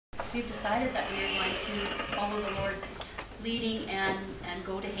we've decided that we are going to follow the Lord's leading and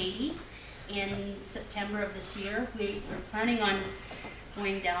go to Haiti in September of this year. We're planning on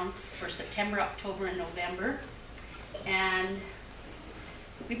going down for September, October, and November. And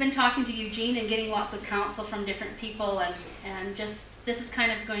we've been talking to Eugene and getting lots of counsel from different people, and just this is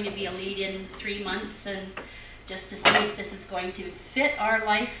kind of going to be a lead in 3 months, and just to see if this is going to fit our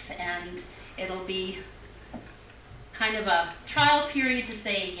life, and it'll be kind of a trial period to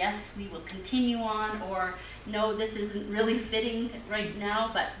say yes, we will continue on, or no, this isn't really fitting right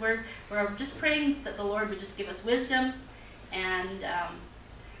now. But we're just praying that the Lord would just give us wisdom, and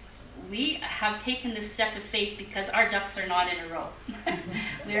we have taken this step of faith because our ducks are not in a row.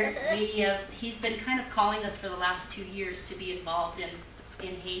 He's been kind of calling us for the last 2 years to be involved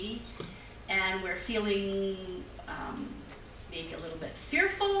in Haiti, and we're feeling maybe a little bit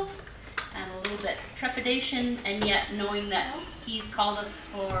fearful and a little bit trepidation, and yet knowing that he's called us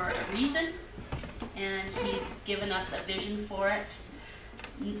for a reason, and he's given us a vision for it.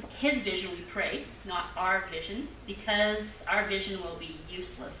 His vision, we pray, not our vision, because our vision will be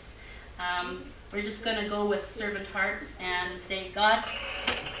useless. We're just going to go with servant hearts and say, God,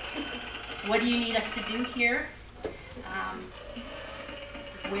 what do you need us to do here?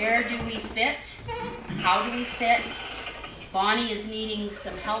 Where do we fit? How do we fit? Bonnie is needing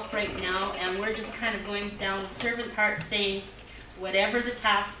some help right now, and we're just kind of going down servant hearts saying, whatever the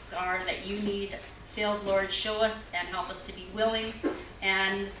tasks are that you need filled, Lord, show us and help us to be willing.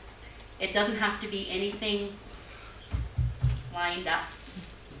 And it doesn't have to be anything lined up.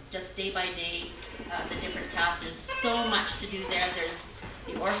 Just day by day, the different tasks. There's so much to do there. There's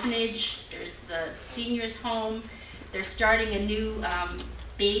the orphanage, there's the seniors home. They're starting a new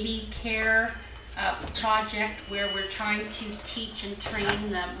baby care project where we're trying to teach and train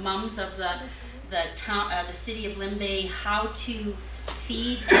the mums of the city of Limbe how to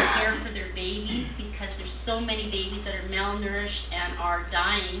feed and care for their babies, because there's so many babies that are malnourished and are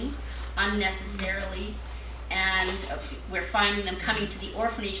dying unnecessarily. And we're finding them coming to the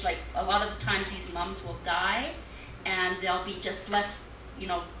orphanage, like a lot of times these moms will die, and they'll be just left,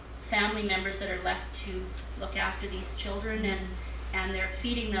 family members that are left to look after these children, and they're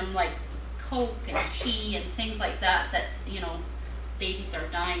feeding them like Coke and tea and things like that, babies are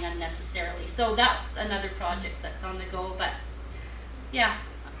dying unnecessarily. So that's another project that's on the go. But yeah,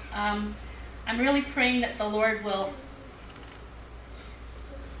 I'm really praying that the Lord will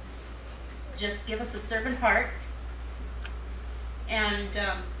just give us a servant heart, and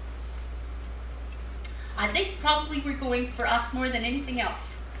I think probably we're going for us more than anything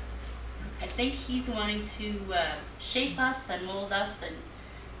else. I think he's wanting to shape us and mold us and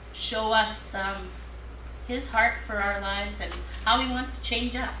show us his heart for our lives and how he wants to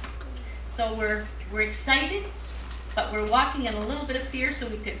change us. So we're excited, but we're walking in a little bit of fear, so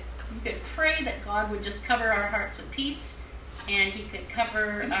we could pray that God would just cover our hearts with peace, and he could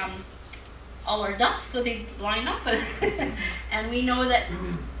cover all our ducks so they line up. And we know that,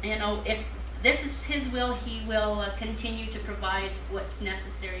 if this is his will, he will continue to provide what's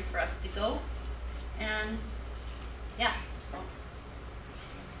necessary for us to go. And yeah, so.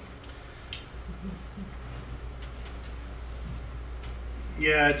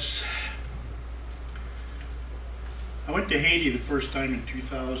 Yeah, I went to Haiti the first time in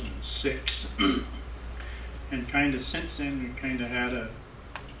 2006, and kind of since then we kind of had a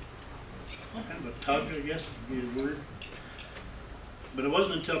tug, I guess would be a word. But it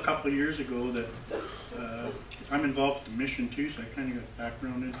wasn't until a couple of years ago that I'm involved with the mission too, so I kind of got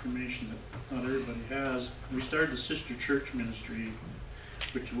background information that not everybody has. We started the sister church ministry,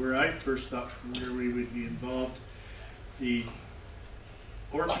 which is where I first thought where we would be involved. The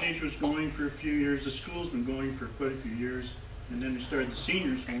orphanage was going for a few years, the school's been going for quite a few years, and then we started the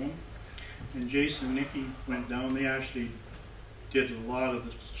seniors home, and Jason and Nikki went down. They actually did a lot of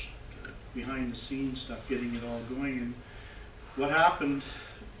the behind the scenes stuff, getting it all going. And what happened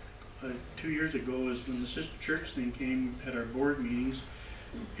 2 years ago is when the sister church thing came at our board meetings,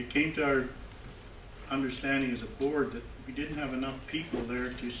 it came to our understanding as a board that we didn't have enough people there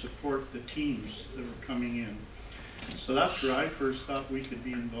to support the teams that were coming in. So that's where I first thought we could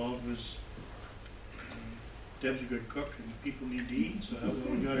be involved. Was Deb's a good cook and people need to eat, so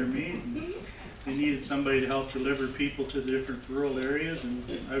we got her made. And they needed somebody to help deliver people to the different rural areas, and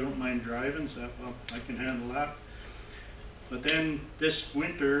I don't mind driving, so well, I can handle that. But then this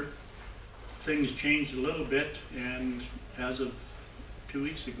winter, things changed a little bit, and as of 2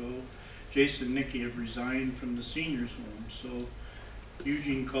 weeks ago, Jason and Nikki have resigned from the seniors home. So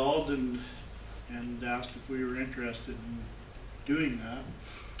Eugene called and asked if we were interested in doing that.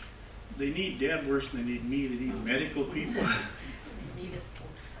 They need Deb worse than they need me. They need medical people. They need us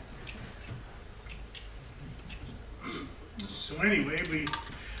So anyway,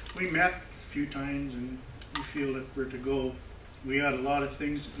 we met a few times and we feel that we're to go. We got a lot of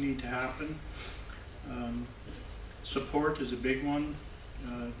things that need to happen. Support is a big one.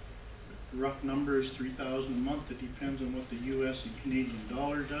 Rough number is $3,000 a month. It depends on what the U.S. and Canadian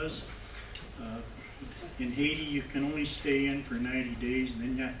dollar does. In Haiti, you can only stay in for 90 days, and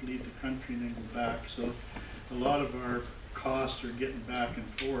then you have to leave the country and then go back. So a lot of our costs are getting back and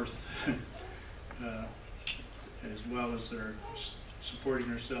forth, as well as they're supporting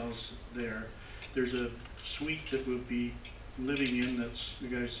ourselves there. There's a suite that we'll be living in. That's, we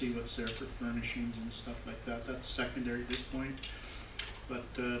got to see what's there for furnishings and stuff like that. That's secondary at this point, but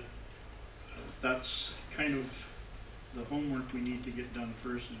that's kind of the homework we need to get done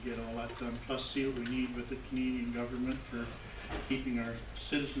first, is get all that done, plus see what we need with the Canadian government for keeping our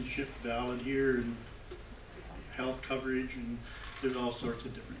citizenship valid here, and health coverage, and there's all sorts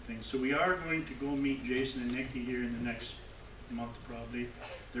of different things. So we are going to go meet Jason and Nikki here in the next month probably.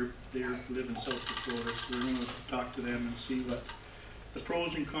 They live in South Dakota, so we're going to talk to them and see what the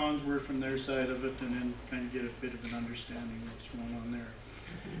pros and cons were from their side of it, and then kind of get a bit of an understanding of what's going on there.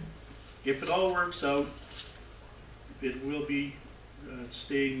 If it all works out, it will be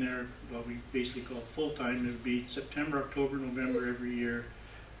staying there, what we basically call full-time. It would be September, October, November every year,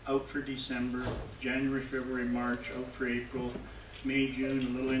 out for December, January, February, March, out for April, May, June, a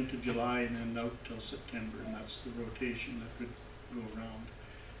little into July, and then out till September, and that's the rotation that could go around.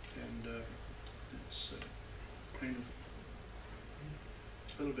 And it's kind of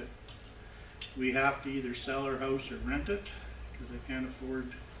a little bit. We have to either sell our house or rent it, because I can't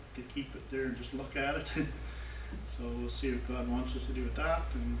afford to keep it there and just look at it. So we'll see what God wants us to do with that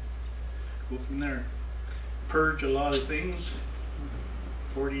and go from there. Purge a lot of things.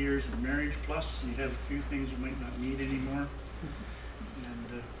 40 years of marriage plus, you have a few things you might not need anymore.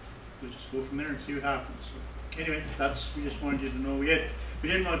 And we'll just go from there and see what happens. So anyway, we just wanted you to know. We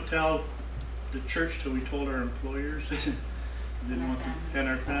didn't want to tell the church till we told our employers. We didn't want to, and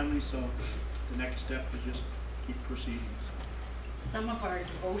our family, so the next step is just keep proceeding. Some of our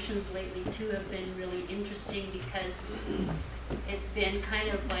devotions lately too have been really interesting, because it's been kind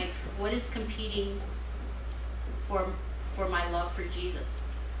of like, what is competing for my love for Jesus?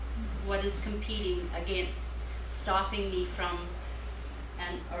 What is competing against stopping me from,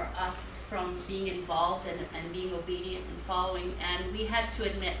 or us from being involved and being obedient and following? And we had to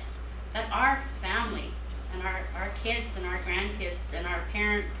admit that our family and our kids and our grandkids and our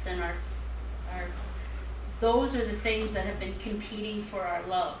parents and our those are the things that have been competing for our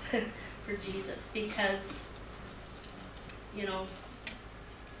love for Jesus, because, you know,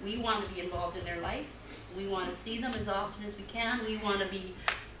 we want to be involved in their life. We want to see them as often as we can. We want to be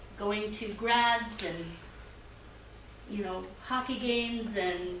going to grads and, you know, hockey games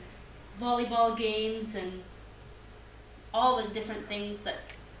and volleyball games and all the different things that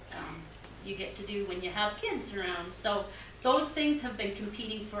you get to do when you have kids around. So those things have been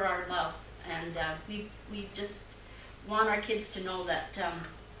competing for our love. And we just want our kids to know that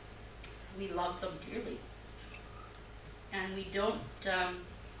we love them dearly, and we don't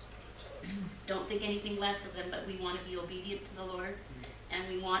think anything less of them. But we want to be obedient to the Lord, and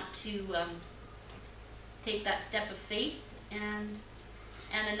we want to take that step of faith. And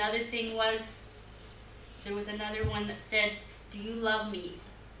another thing was, there was another one that said, "Do you love me?"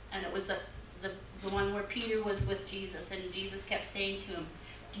 And it was the one where Peter was with Jesus, and Jesus kept saying to him,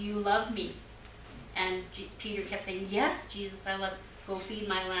 "Do you love me?" And Peter kept saying, "Yes, Jesus, I love. Go feed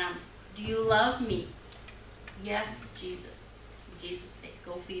my lamb." "Do you love me?" "Yes, Jesus." Jesus said,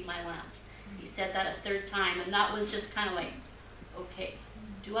 "Go feed my lamb." He said that a third time, and that was just kind of like, okay,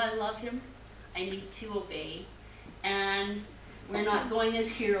 do I love him? I need to obey. And we're not going as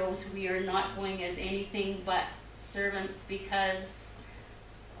heroes. We are not going as anything but servants, because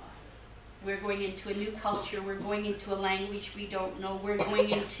we're going into a new culture. We're going into a language we don't know. We're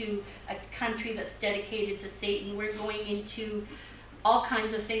going into a country that's dedicated to Satan. We're going into all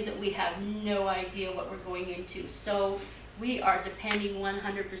kinds of things that we have no idea what we're going into. So we are depending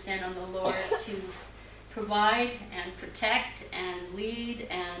 100% on the Lord to provide and protect and lead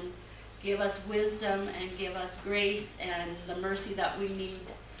and give us wisdom and give us grace and the mercy that we need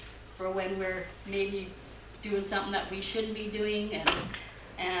for when we're maybe doing something that we shouldn't be doing,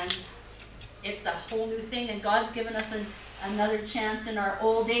 and it's a whole new thing, and God's given us another chance in our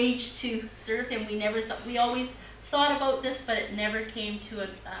old age to serve him. We always thought about this, but it never came to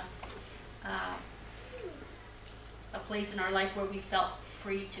a place in our life where we felt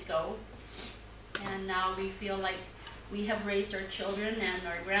free to go. And now we feel like we have raised our children, and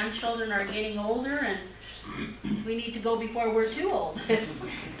our grandchildren are getting older, and we need to go before we're too old.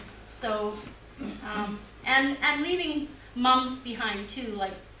 So, and leaving mums behind too,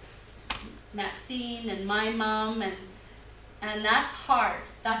 like Maxine and my mom, and that's hard.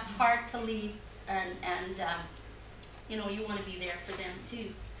 That's hard to leave, and you know, you want to be there for them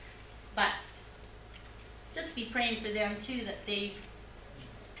too. But just be praying for them too, that they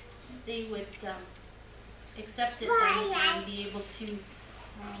would accept it and be able to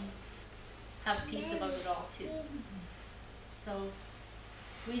have peace about it all too. So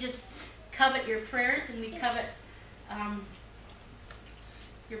we just covet your prayers, and we covet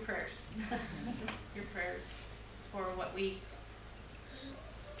your prayers, your prayers for what we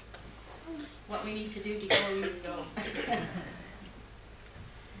need to do before we even go.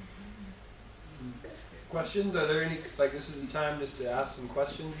 Questions? Are there any, like, this isn't time just to ask some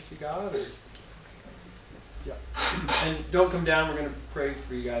questions if you got, or? Yeah. And don't come down, we're going to pray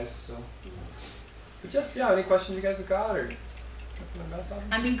for you guys, so. But just, yeah, any questions you guys have got, or?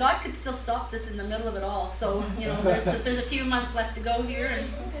 I mean, God could still stop this in the middle of it all, so, you know, there's a few months left to go here,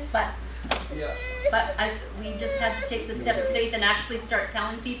 but we just have to take the step of faith and actually start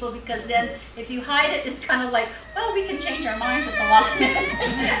telling people, because then if you hide it, it's kind of like, well, we can change our minds at the last minute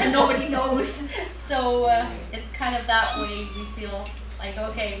and nobody knows. So it's kind of that way. We feel like,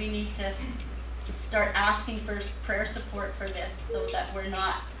 okay, we need to start asking for prayer support for this, so that we're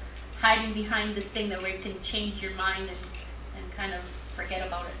not hiding behind this thing that we can change your mind and kind of forget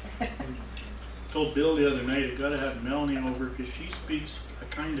about it. Told Bill the other night, I got to have Melanie over because she speaks a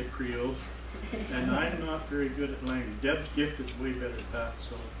kind of Creole, and I'm not very good at language. Deb's gift is way better at that,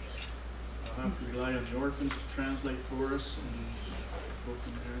 so I'll have to rely on the orphans to translate for us and go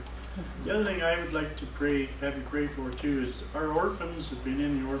from there. The other thing I would like to have you pray for too, is our orphans have been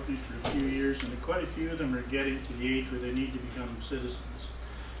in the orphanage for a few years, and quite a few of them are getting to the age where they need to become citizens.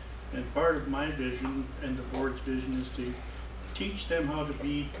 And part of my vision and the board's vision is to teach them how to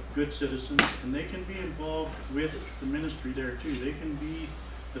be good citizens, and they can be involved with the ministry there too. They can be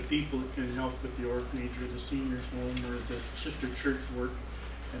the people that can help with the orphanage or the seniors home or the sister church work,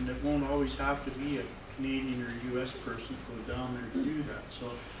 and it won't always have to be a Canadian or US person to go down there to do that. So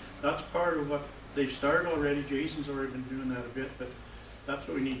that's part of what they've started already. Jason's already been doing that a bit, but that's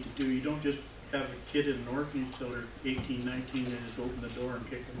what we need to do. You don't just have a kid in an orphanage until they're 18, 19 and just open the door and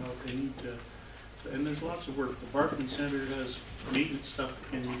kick them out. They need to. And there's lots of work. The Barkman Center has maintenance stuff that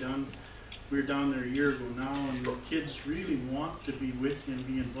can be done. We were down there a year ago now, and the kids really want to be with you and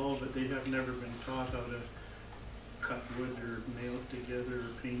be involved, but they have never been taught how to cut wood or nail it together or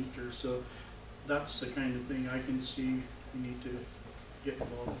paint, or so. That's the kind of thing I can see we need to get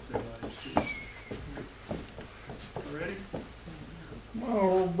involved with their lives too. All ready?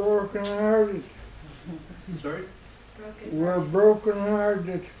 Oh, broken hearted. Sorry? We're broken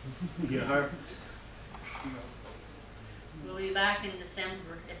hearted. Yeah. We'll be back in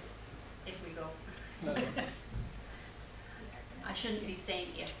December if we go. I shouldn't be saying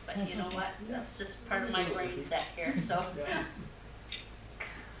if, but you know what? That's just part of my brain set here. So.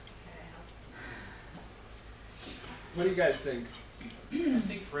 What do you guys think? I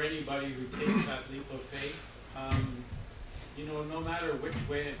think for anybody who takes that leap of faith, you know, no matter which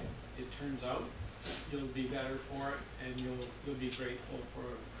way it turns out, you'll be better for it, and you'll be grateful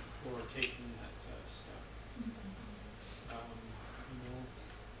for taking that step. You know,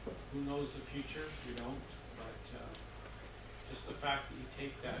 who knows the future? We don't, but just the fact that you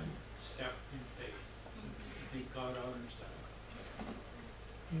take that step in faith, I think God honors that.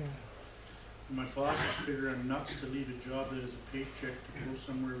 Yeah. My boss is figuring I'm nuts to leave a job that is a paycheck to go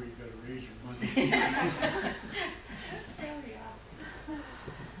somewhere where you got to raise your money. Oh yeah.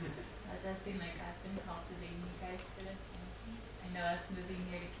 That does seem like I've been cultivating you guys for this. And I know us moving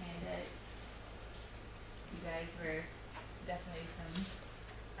here to Canada, you guys were definitely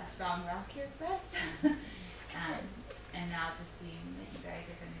a strong rock here for us. And now just seeing that you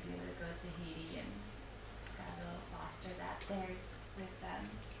guys are going to be able to go to Haiti, and God will foster that there with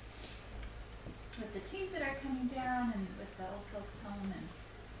the teams that are coming down, and with the old folks home, and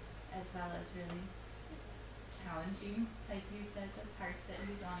as well as really challenging, like you said, the parts that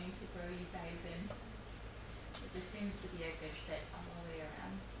he's wanting to grow you guys in. It just seems to be a good fit all the way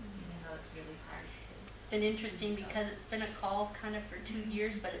around, even though it's really hard to. It's been interesting because it's been a call kind of for 2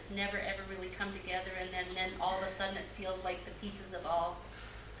 years, but it's never ever really come together, and then all of a sudden it feels like the pieces have all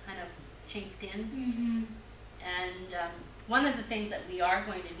kind of chinked in. And one of the things that we are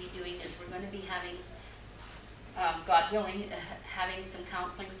going to be doing is we're going to be having, God willing, having some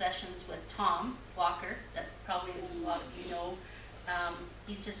counseling sessions with Tom Walker, that probably a lot of you know.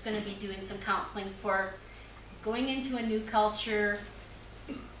 He's just going to be doing some counseling for going into a new culture.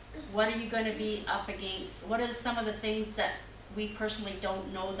 What are you going to be up against? What are some of the things that we personally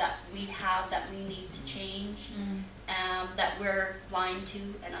don't know that we have, that we need to change, that we're blind to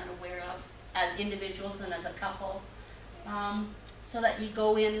and unaware of as individuals and as a couple, so that you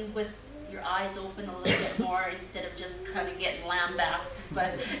go in with your eyes open a little bit more instead of just kind of getting lambasted,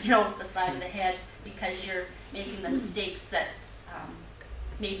 but the side of the head because you're making the mistakes that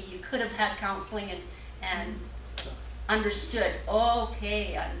maybe you could have had counseling and understood.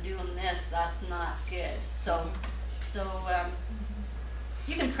 Okay, I'm doing this. That's not good. So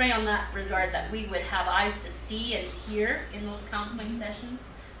you can pray on that regard that we would have eyes to see and hear in those counseling sessions,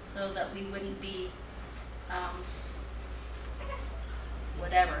 so that we wouldn't be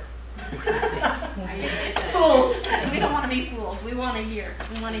whatever. Fools. We don't want to be fools. We want to hear.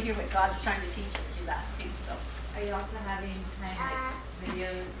 We want to hear what God's trying to teach us through that too. So. Are you also having kind of like video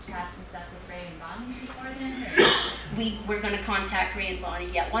chats and stuff with Ray and Bonnie before then? We're going to contact Ray and Bonnie.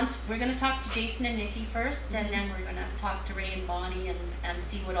 Yeah, once we're going to talk to Jason and Nikki first, and then we're going to talk to Ray and Bonnie and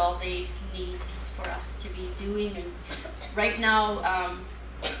see what all they need for us to be doing. And right now,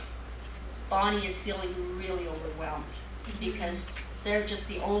 Bonnie is feeling really overwhelmed because they're just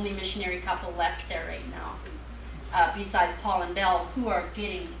the only missionary couple left there right now, besides Paul and Belle, who are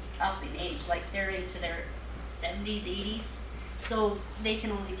getting up in age. Like they're into their 70s, 80s, so they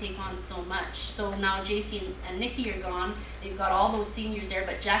can only take on so much. So now JC and Nikki are gone. They've got all those seniors there,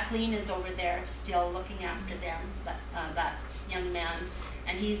 but Jacqueline is over there still looking after them, that young man,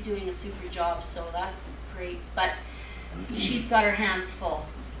 and he's doing a super job, so that's great. But she's got her hands full.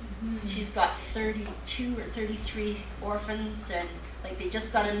 She's got 32 or 33 orphans, and like they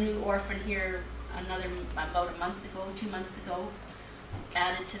just got a new orphan here about a month ago, 2 months ago,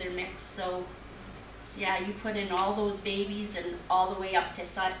 added to their mix. So yeah, you put in all those babies and all the way up to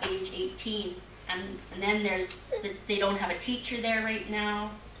age 18, and then they don't have a teacher there right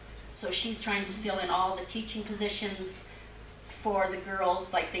now, so she's trying to fill in all the teaching positions for the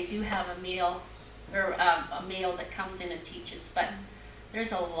girls. Like they do have a male that comes in and teaches, but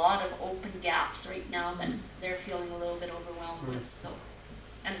there's a lot of open gaps right now that they're feeling a little bit overwhelmed with. So,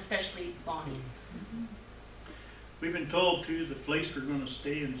 and especially Bonnie. We've been told too the place we're going to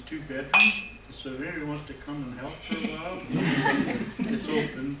stay in is 2 bedrooms. So if anybody wants to come and help for a while, it's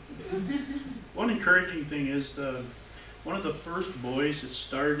open. One encouraging thing is one of the first boys that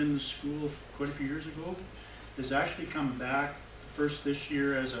started in the school quite a few years ago has actually come back first this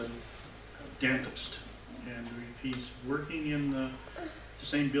year as a dentist. And he's working in the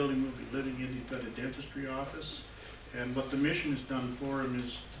same building we'll be living in. He's got a dentistry office. And what the mission has done for him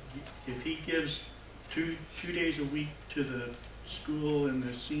is if he gives two days a week to the school and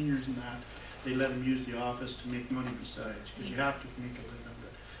the seniors and that, they let him use the office to make money besides, because you have to make a living.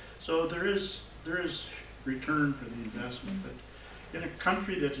 So there is return for the investment, but in a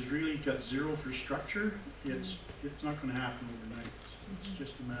country that has really got zero for structure, it's not going to happen overnight. It's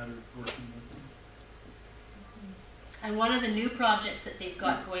just a matter of working with them. And one of the new projects that they've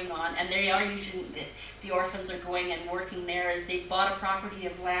got going on, and they are using the orphans are going and working there, is they've bought a property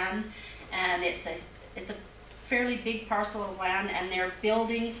of land, and it's a fairly big parcel of land, and they're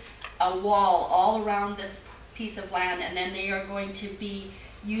building a wall all around this piece of land, and then they are going to be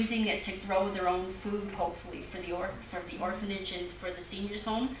using it to grow their own food, hopefully, for the orphanage and for the seniors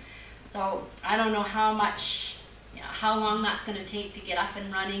home. So I don't know how long that's going to take to get up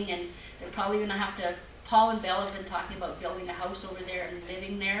and running, and they're probably going to have to. Paul and Belle have been talking about building a house over there and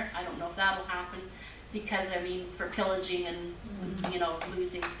living there. I don't know if that'll happen, because I mean, for pillaging and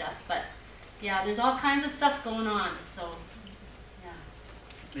losing stuff. But yeah, there's all kinds of stuff going on. So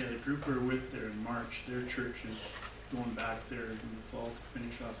yeah. Yeah, the group we're with there in March, their church is going back there in the fall to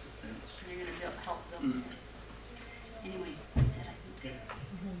finish off the fence. They're going to help build the fence. Anyway, that's it, I think.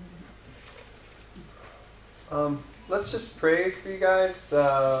 Okay. Let's just pray for you guys.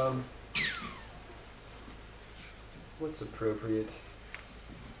 What's appropriate?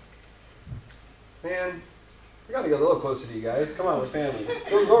 Man, we gotta get a little closer to you guys. Come on, we're family.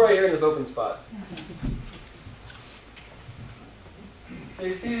 Go right here in this open spot.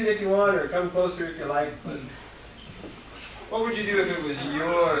 Stay seated if you want, or come closer if you like. But what would you do if it was your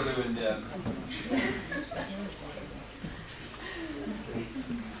Lou and Deb?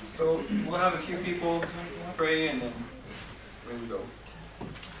 So we'll have a few people pray, and then we'll go.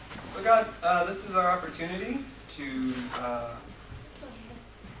 So God, this is our opportunity to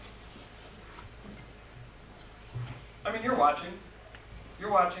you're watching.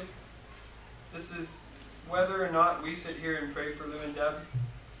 You're watching. This is whether or not we sit here and pray for Lou and Deb.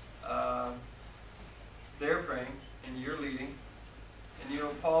 They're praying, and you're leading.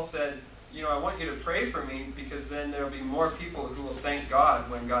 And Paul said, I want you to pray for me, because then there'll be more people who will thank God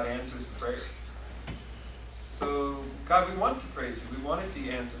when God answers the prayer. So God, we want to praise you. We want to see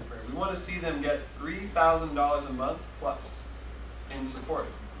answered prayer. We want to see them get $3,000 a month plus in support.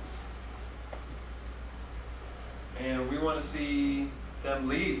 And we want to see them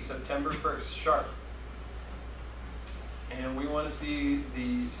leave September 1st, sharp. And we want to see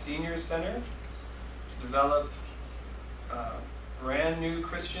the Senior Center develop brand new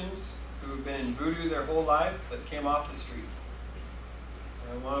Christians who have been in voodoo their whole lives that came off the street.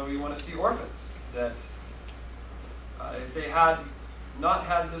 And we want to see orphans that if they had not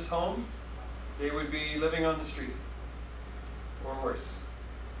had this home, they would be living on the street or worse.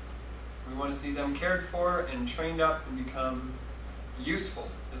 We want to see them cared for and trained up and become useful,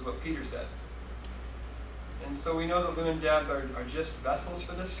 is what Peter said. And so we know that Lou and Deb are just vessels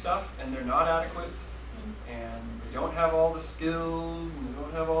for this stuff, and they're not adequate, and they don't have all the skills, and they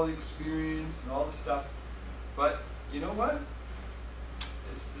don't have all the experience and all the stuff. But you know what?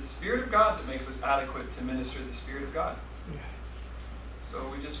 It's the Spirit of God that makes us adequate to minister the Spirit of God. So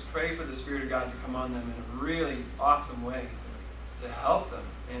we just pray for the Spirit of God to come on them in a really awesome way, to help them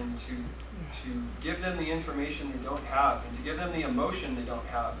and to give them the information they don't have, and to give them the emotion they don't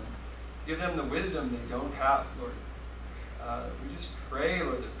have, and to give them the wisdom they don't have, Lord. We just pray,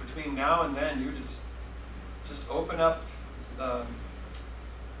 Lord, that between now and then you just open up the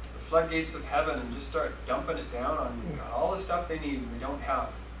floodgates of heaven and just start dumping it down on God, all the stuff they need and they don't have.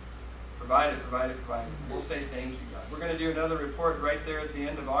 Provide it, provide it, provide it. We'll say thank you, God. We're going to do another report right there at the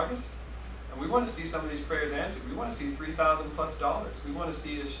end of August. And we want to see some of these prayers answered. We want to see $3,000 plus. We want to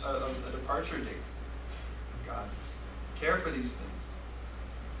see a departure date. God, care for these things.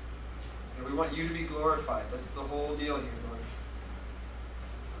 And we want you to be glorified. That's the whole deal here, Lord.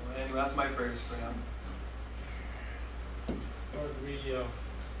 So anyway, that's my prayers for now. Lord,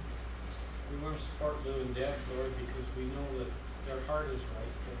 we want to support Lou and Deb, Lord, because we know that their heart is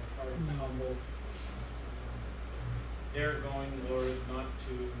right, their heart is humble. They're going, Lord, not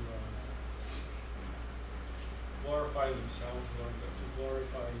to glorify themselves, Lord, but to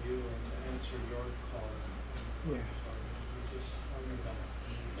glorify you and to answer your call. Yeah. We just honor them.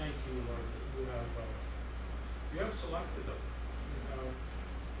 And we thank you, Lord, that you have selected them. You have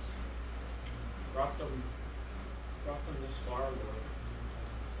brought them this far, Lord.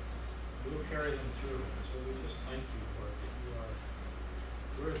 And you will carry them through. And so we just thank you, Lord, that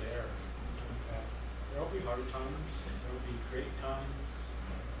we're there. And there will be hard times. There will be great times.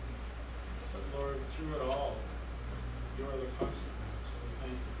 But Lord, through it all, you are the constant one, so we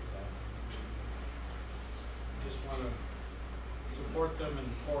thank you for that. We just want to support them and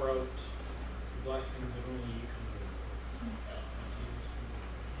pour out the blessings that only you can do. In Jesus' name.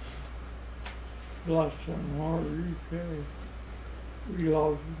 Bless them, Lord, we pray. We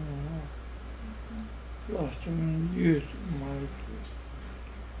love them, Lord. Bless them and use them mightily.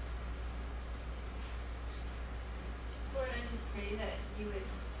 Lord, I just pray that you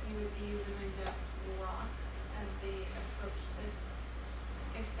would be Lou and Deb's rock as they approach this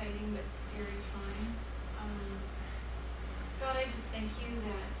exciting but scary time. God, I just thank you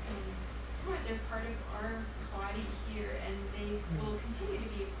that Lord, they're part of our body here, and they will continue to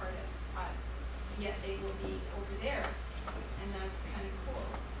be a part of us, yet they will be over there. And that's kind of cool,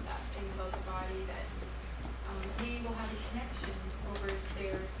 that thing about the body, that we will have a connection over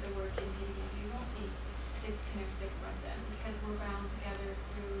there to the work in Haiti. We won't be disconnected from them because we're bound together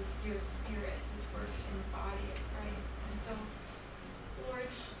through your Spirit, which works in the body of Christ. And so, Lord,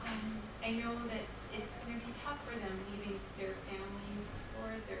 I know that it's going to be tough for them leaving their families,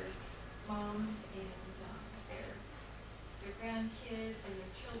 or their moms and their grandkids and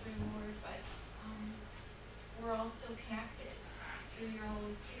their children, Lord, but we're all still connected through your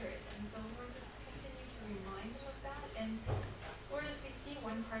Holy Spirit. And so, Lord, just continue to remind them of that. And Lord, as we see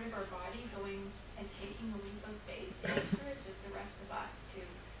one part of our body going and taking a leap of faith, it encourages the rest of us to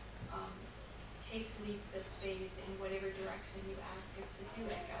take leaps of faith in whatever direction you ask us to do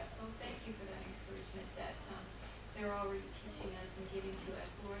it, God. So thank you for that encouragement that they're already teaching us and giving to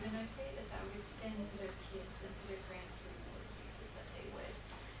us, Lord. And I pray that that would extend to their kids and to their grandkids, Lord Jesus, that they would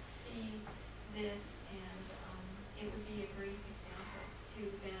see this and it would be a great example to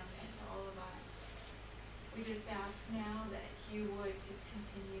them and to all of us. We just ask now that you would just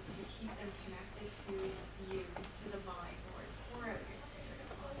continue to keep them connected to you, to the vine, Lord. Pour out your Spirit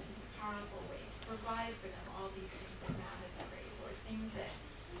upon them in a powerful way to provide for them all these things that Matt has prayed, Lord, things that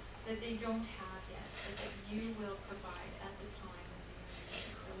they don't have yet, but that you will provide at the time of the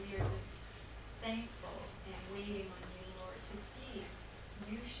need. So we are just thankful and waiting on you, Lord, to see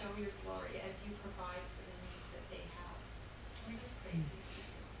you show your glory as you provide for the needs that they have. We just praise you,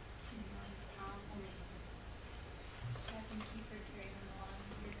 Jesus, in your powerful name. I thank you for carrying them along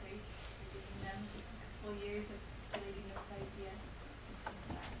with your grace, for giving them a couple years of articulating this idea.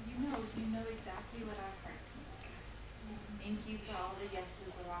 You know exactly what our hearts need. Thank you for all the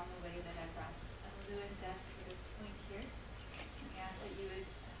yeses along the way that I brought Lou and Deb to this point here. We ask that you would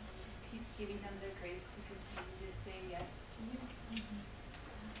just keep giving them the grace to continue to say yes to you.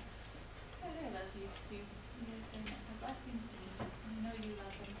 God, I love these two. You've been a blessing to me. I know you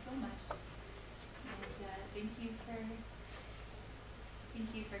love them so much. And thank you for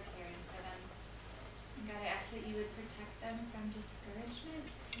caring for them. And God, I ask that you would protect them from discouragement,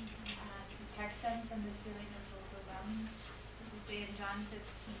 protect them from the feeling of overwhelm. As you say in John 15,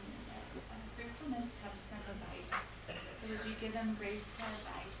 that fruitfulness comes from abiding. So would you give them grace to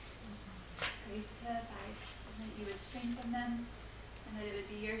abide, and that you would strengthen them, and that it would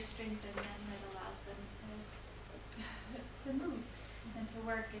be your strength in them that allows them to move and to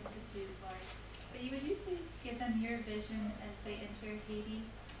work and to do, Lord. But would you please give them your vision as they enter Haiti?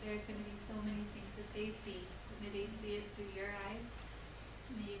 There's going to be so many things that they see. May they see it through your eyes.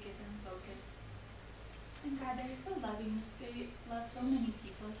 May you give them focus. And God, they're so loving. They love so many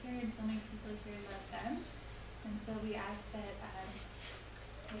people here, and so many people here love them. And so we ask that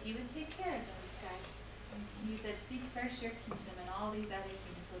you would take care of those, God. You said, seek first your kingdom, and all these other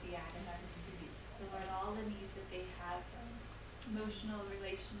things will be added unto you. So Lord, all the needs that they have, emotional,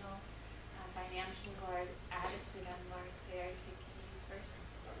 relational, financial, Lord, add it to them, Lord. They are seeking you first.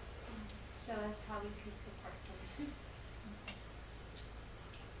 Show us how we could support them too.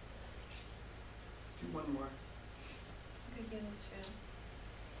 Let's do one more.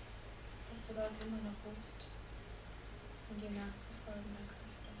 Este var dimmen och host. Och din natt så för mig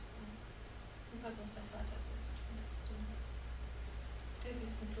kraften. Och sag uns der Vater bist und dass du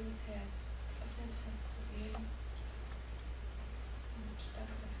bist und du das Herz öffnet hast zu geben. Und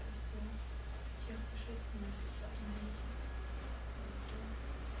danke dafür, dass du dich auch beschützen möchtest bei deinem Lied. Und dass du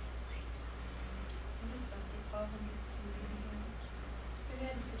alles, was die brauchen, ist für die Leben. Wir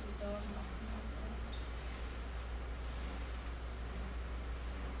werden für die Sorgen auch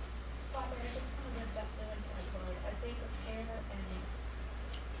Father, I just want to lift up Lou and Deb, Lord, as they prepare and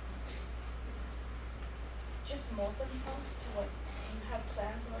just mold themselves to what you have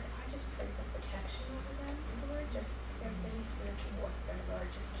planned, Lord. I just pray for protection over them, Lord. Just if there's any spiritual warfare, Lord,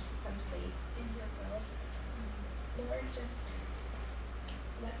 just keep them safe in your will. Lord, just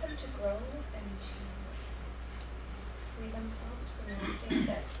let them to grow and to free themselves from anything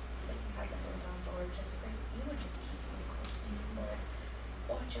that Satan has a hold on, Lord. Just pray that you would just keep them close to you, Lord.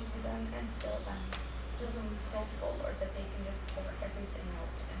 Watch over them and fill them so full, Lord, that they can just pour everything out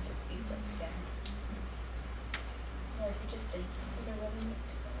and just be quick stand. Lord, we just thank you for their willingness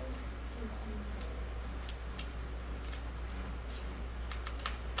to go.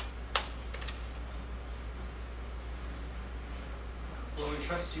 Well, we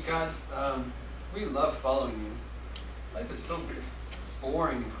trust you, God. We love following you. Life is so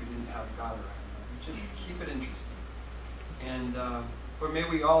boring if we didn't have God around. We just keep it interesting. And Lord, may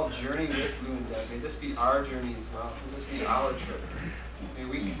we all journey with Lou and Deb. May this be our journey as well. May this be our trip. May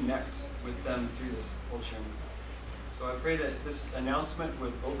we connect with them through this whole journey. So I pray that this announcement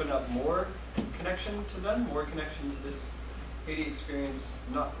would open up more connection to them, more connection to this Haiti experience,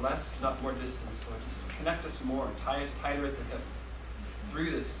 not less, not more distance. Lord, just connect us more, tie us tighter at the hip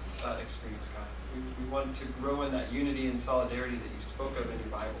through this experience, God. We want to grow in that unity and solidarity that you spoke of in your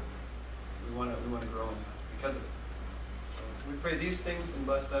Bible. We want to grow in that because of it. We pray these things and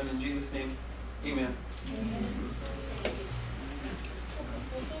bless them in Jesus' name. Amen. Amen.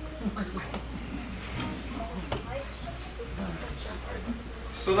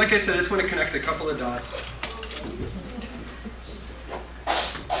 So like I said, I just want to connect a couple of dots.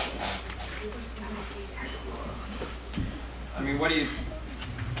 I mean,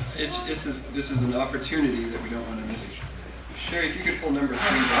 this is an opportunity that we don't want to miss. Sherry, if you could pull number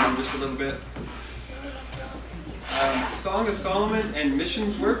 3 down just a little bit. Song of Solomon and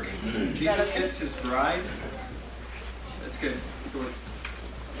missions work. Jesus gets his bride. That's good.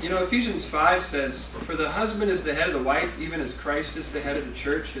 You know, Ephesians 5 says, "For the husband is the head of the wife, even as Christ is the head of the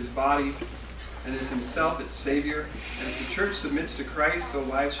church, his body, and is himself its Savior. And as the church submits to Christ, so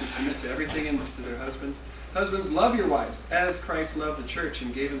wives should submit to everything and to their husbands. Husbands, love your wives, as Christ loved the church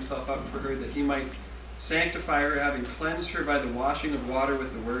and gave himself up for her, that he might sanctify her, having cleansed her by the washing of water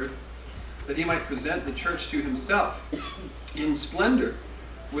with the word, that he might present the church to himself in splendor,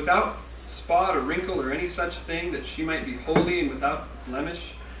 without spot or wrinkle or any such thing, that she might be holy and without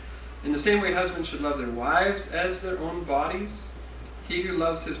blemish. In the same way, husbands should love their wives as their own bodies. He who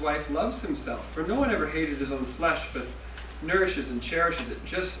loves his wife loves himself, for no one ever hated his own flesh, but nourishes and cherishes it,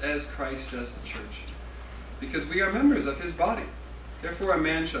 just as Christ does the church, because we are members of his body. Therefore a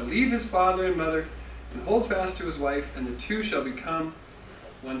man shall leave his father and mother, and hold fast to his wife, and the two shall become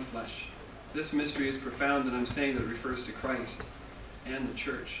one flesh. This mystery is profound, and I'm saying that it refers to Christ and the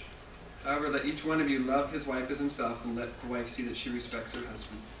church. However, let each one of you love his wife as himself, and let the wife see that she respects her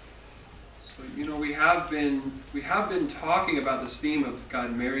husband. So, you know, we have been talking about this theme of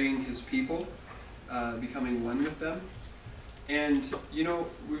God marrying his people, becoming one with them. And, you know,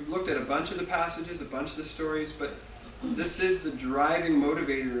 we've looked at a bunch of the passages, a bunch of the stories, but this is the driving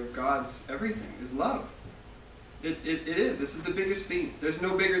motivator of God's everything, is love. It is. This is the biggest theme. There's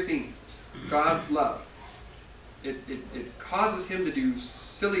no bigger theme. God's love. It causes him to do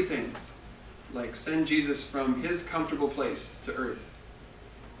silly things, like send Jesus from his comfortable place to earth,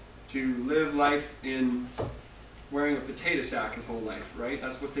 to live life in wearing a potato sack his whole life, right?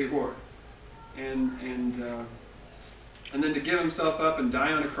 That's what they wore. And then to give himself up and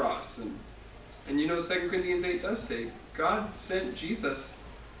die on a cross. And you know, 2 Corinthians 8 does say, God sent Jesus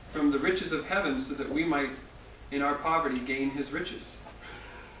from the riches of heaven so that we might, in our poverty, gain his riches.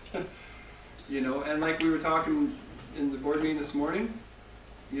 You know, and like we were talking in the board meeting this morning,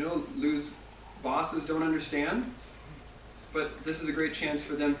 you know, Lou's bosses don't understand, but this is a great chance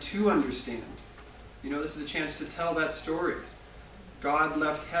for them to understand. You know, this is a chance to tell that story. God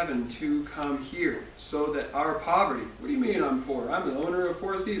left heaven to come here so that our poverty, what do you mean I'm poor? I'm the owner of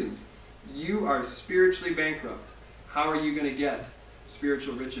 4 seasons. You are spiritually bankrupt. How are you going to get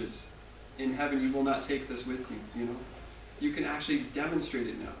spiritual riches? In heaven you will not take this with you, you know. You can actually demonstrate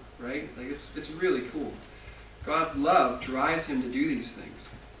it now, right? Like it's really cool. God's love drives him to do these things.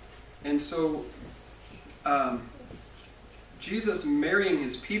 And so, Jesus marrying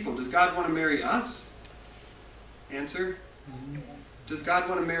his people, does God want to marry us? Answer? Does God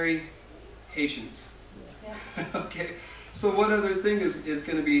want to marry Haitians? Yeah. Okay, so what other thing is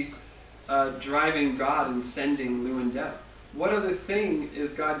going to be driving God and sending Lou and Deb? What other thing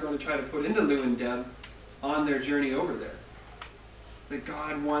is God going to try to put into Lou and Deb on their journey over there? That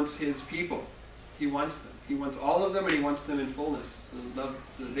God wants his people. He wants them. He wants all of them, and he wants them in fullness.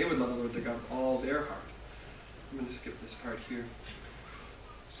 They would love the Lord, God with all their heart. I'm going to skip this part here.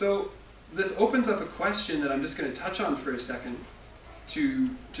 So this opens up a question that I'm just going to touch on for a second to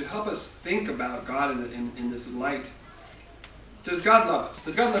help us think about God in this light. Does God love us?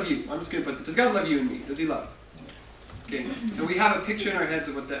 Does God love you? I'm just going to put, does God love you and me? Does he love? Okay, and we have a picture in our heads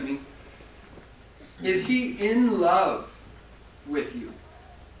of what that means. Is he in love with you?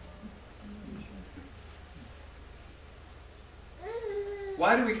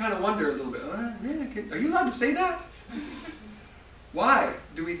 Why do we kind of wonder a little bit? Are you allowed to say that? Why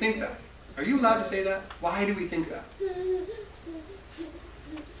do we think that? Are you allowed to say that? Why do we think that?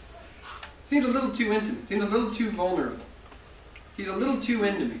 Seems a little too intimate. Seems a little too vulnerable. He's a little too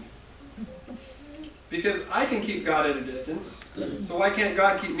into me. Because I can keep God at a distance, so why can't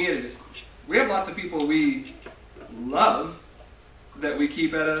God keep me at a distance? We have lots of people we love that we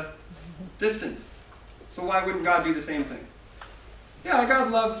keep at a distance. So why wouldn't God do the same thing? Yeah, God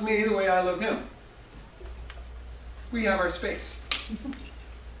loves me the way I love him. We have our space.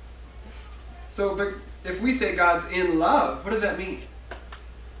 So, but if we say God's in love, what does that mean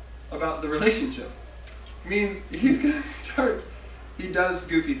about the relationship? It means he's going to start, he does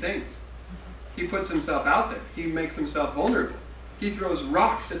goofy things. He puts himself out there. He makes himself vulnerable. He throws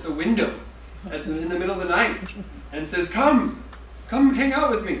rocks at the window in the middle of the night and says, come hang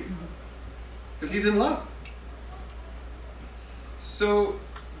out with me. Because he's in love. So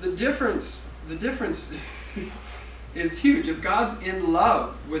the difference is huge. If God's in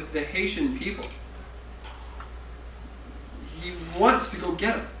love with the Haitian people, he wants to go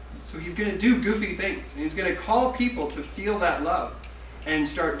get them. So he's going to do goofy things. And he's going to call people to feel that love and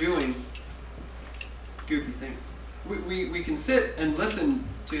start doing goofy things. We can sit and listen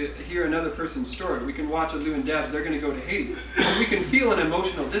to hear another person's story. We can watch a Lou and Deb. They're going to go to Haiti. And we can feel an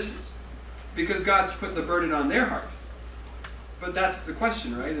emotional distance because God's put the burden on their heart. But that's the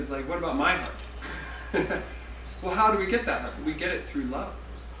question, right? It's like, what about my heart? Well, how do we get that heart? We get it through love.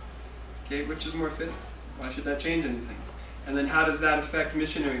 Okay, which is more fitting? Why should that change anything? And then how does that affect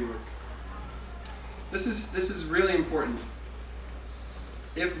missionary work? This is really important.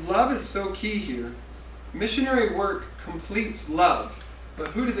 If love is so key here, missionary work completes love. But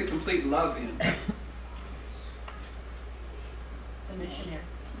who does it complete love in? The missionary.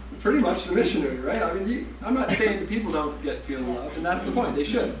 Pretty much the missionary, right? I mean, I'm not saying that people don't feel love, and that's the point. They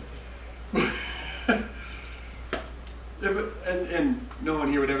should. And no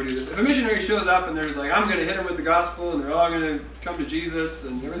one here would ever do this. If a missionary shows up and there's like, I'm going to hit them with the gospel, and they're all going to come to Jesus,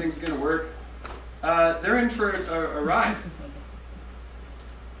 and everything's going to work, they're in for a ride.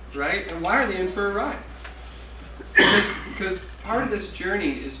 Right? And why are they in for a ride? Because part of this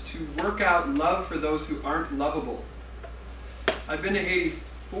journey is to work out love for those who aren't lovable. I've been to Haiti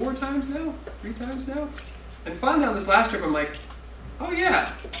 4 times now, 3 times now, and finally on this last trip I'm like, oh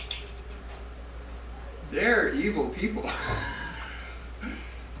yeah, they're evil people.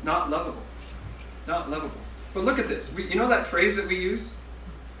 Not lovable. Not lovable. But look at this. You know that phrase that we use?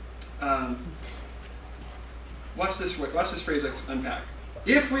 Watch this phrase unpack.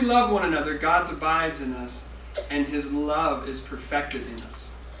 If we love one another, God abides in us, and his love is perfected in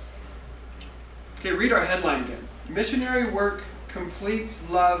us. Okay, read our headline again. Missionary work completes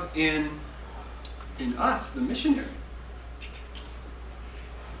love in us, the missionary.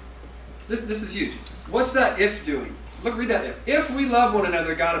 This is huge. What's that if doing? Look, read that if. If we love one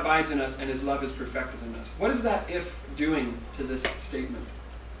another, God abides in us, and his love is perfected in us. What is that if doing to this statement?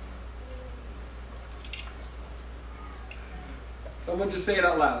 Someone just say it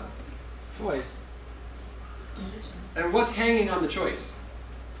out loud. Choice. And what's hanging on the choice?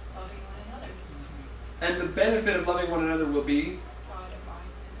 Loving one another. And the benefit of loving one another will be? God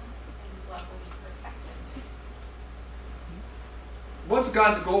abides in us, and his love will be perfected. What's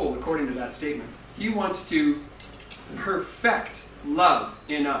God's goal according to that statement? He wants to perfect love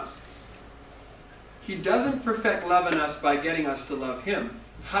in us. He doesn't perfect love in us by getting us to love him.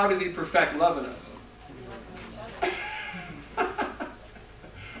 How does he perfect love in us?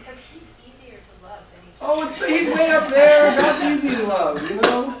 Because he's easier to love than each Oh, he's way up there. God's easy to love, you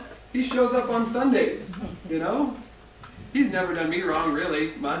know. He shows up on Sundays, you know. He's never done me wrong,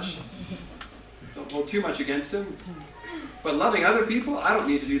 really, much. Don't hold too much against him. But loving other people, I don't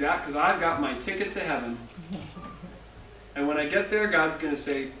need to do that because I've got my ticket to heaven. And when I get there, God's going to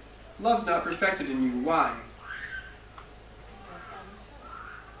say, love's not perfected in you. Why?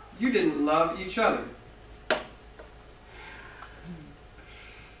 You didn't love each other.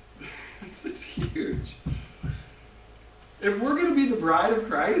 This is huge. If we're going to be the bride of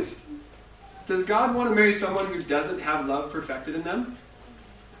Christ, does God want to marry someone who doesn't have love perfected in them?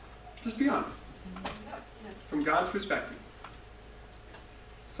 Just be honest. From God's perspective.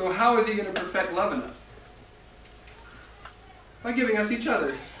 So how is he going to perfect love in us? By giving us each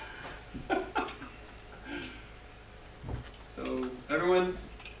other. So everyone,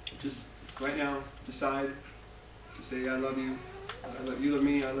 just right now, decide to say, I love you. I love you, love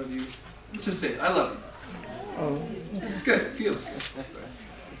me, I love you. Just say it, I love you. It's good, it feels good.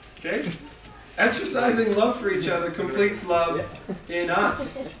 Okay? Exercising love for each other completes love in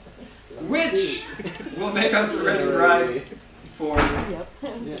us, which will make us the ready bride for him.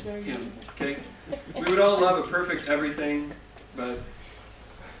 Okay? We would all love a perfect everything, but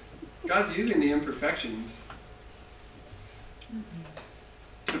God's using the imperfections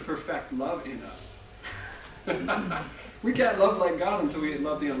to perfect love in us. We can't love like God until we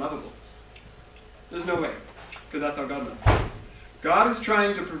love the unlovable. There's no way, because that's how God loves. God is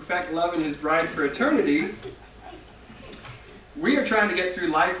trying to perfect love in his bride for eternity. We are trying to get through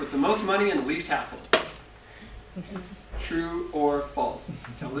life with the most money and the least hassle. True or false?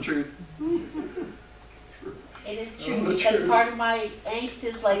 Tell the truth. It is true, because part of my angst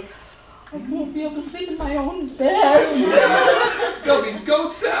is like, I won't be able to sleep in my own bed. There'll be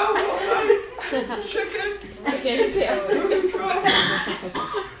goat sounds all night. Chickens.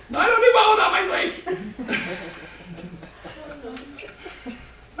 I don't do well without my sleep.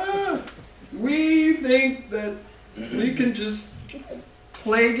 We think that we can just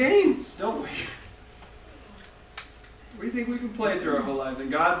play games, don't we? We think we can play through our whole lives,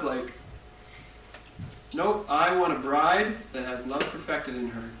 and God's like, nope, I want a bride that has love perfected in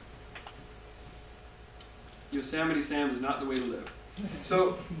her. Yosemite Sam is not the way to live.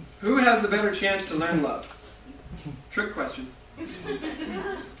 So, who has the better chance to learn love? Trick question.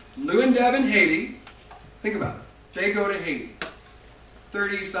 Lou and Deb in Haiti, think about it. They go to Haiti.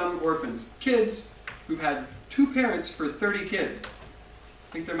 30-some orphans. Kids who've had 2 parents for 30 kids.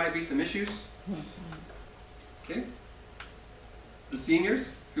 Think there might be some issues? Okay. The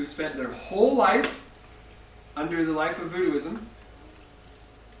seniors who spent their whole life under the life of voodooism,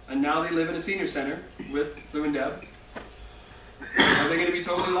 and now they live in a senior center with Lou and Deb. Are they going to be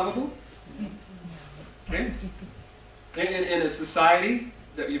totally lovable? Okay. In a society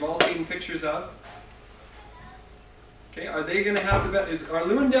that you've all seen pictures of, okay, are they going to have are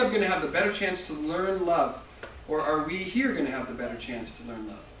Lou and Deb going to have the better chance to learn love, or are we here going to have the better chance to learn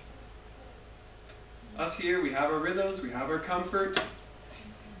love? Us here, we have our rhythms, we have our comfort,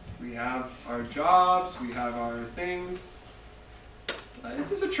 we have our jobs, we have our things. Is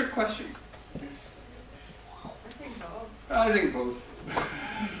this a trick question? I think both.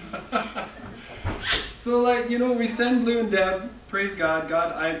 So, like, you know, we send Lou and Deb, praise God,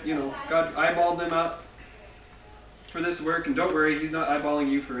 God eyeballed them up. for this work, and don't worry, he's not eyeballing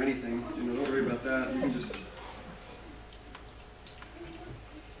you for anything. You know, don't worry about that. You can just...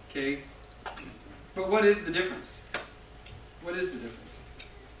 Okay. But what is the difference? What is the difference?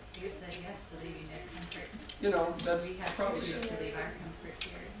 You said yes to leaving their comfort. You know, that's We have probably to it. choose to leave our comfort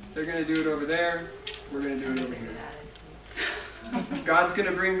here. They're going to do it over there. We're going to do And it a over good here. attitude. God's going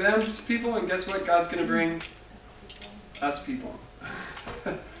to bring them people, and guess what? God's going to bring That's us people.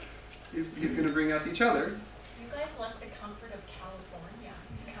 He's going to bring us each other. You guys left the comfort of California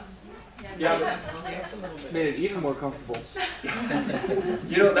to come here. Yeah, yeah, but- Made it even more comfortable.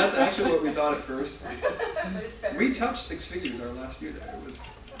 You know, that's actually what we thought at first. But it's better. We touched 6 figures our last year there. It was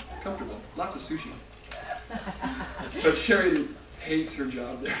comfortable. Lots of sushi. But Sherry hates her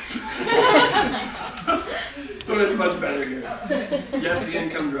job there. So it's much better here. Yes, the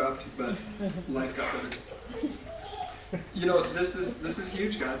income dropped, but life got better. You know, this is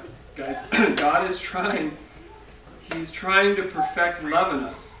huge, guys. God is trying. He's trying to perfect love in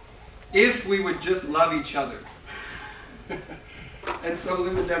us. If we would just love each other. And so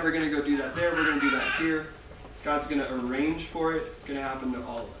Lou and Deb are going to go do that there. We're going to do that here. God's going to arrange for it. It's going to happen to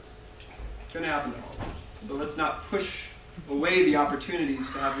all of us. It's going to happen to all of us. So let's not push away the opportunities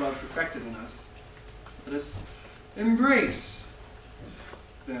to have love perfected in us. Let us embrace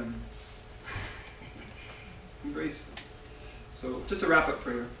them. Embrace them. So just a wrap-up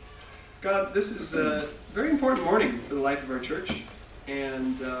prayer. God, this is a very important morning for the life of our church.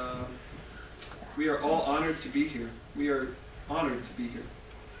 And we are all honored to be here. We are honored to be here.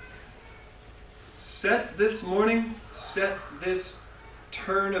 Set this morning, set this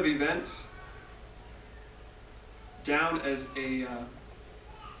turn of events down as a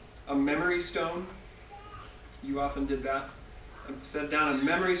memory stone. You often did that. Set down a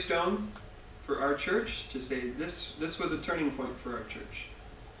memory stone for our church to say this was a turning point for our church.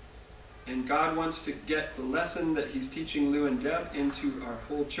 And God wants to get the lesson that He's teaching Lou and Deb into our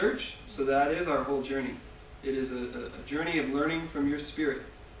whole church, so that is our whole journey. It is a journey of learning from your Spirit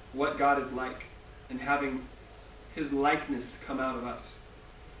what God is like and having His likeness come out of us.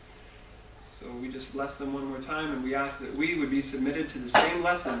 So we just bless them one more time, and we ask that we would be submitted to the same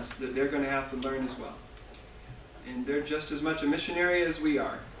lessons that they're going to have to learn as well. And they're just as much a missionary as we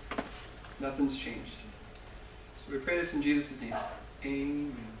are. Nothing's changed. So we pray this in Jesus' name.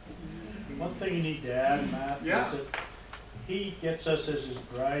 Amen. One thing you need to add, Matt, Yeah. is that He gets us as His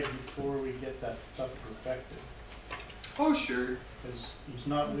bride before we get that stuff perfected. Oh, sure. Because He's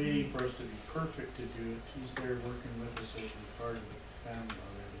not waiting for us to be perfect to do it. He's there working with us as we're part of the family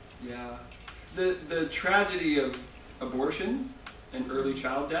already. Yeah. The tragedy of abortion and early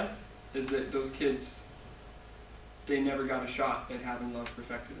child death is that those kids, they never got a shot at having love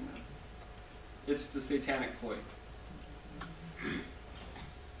perfected in them. It's the satanic ploy.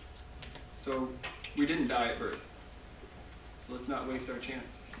 So we didn't die at birth. So let's not waste our chance.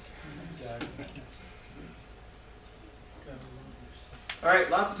 Exactly. All right,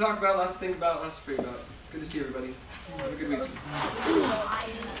 lots to talk about, lots to think about, lots to pray about. Good to see everybody. Have a good week.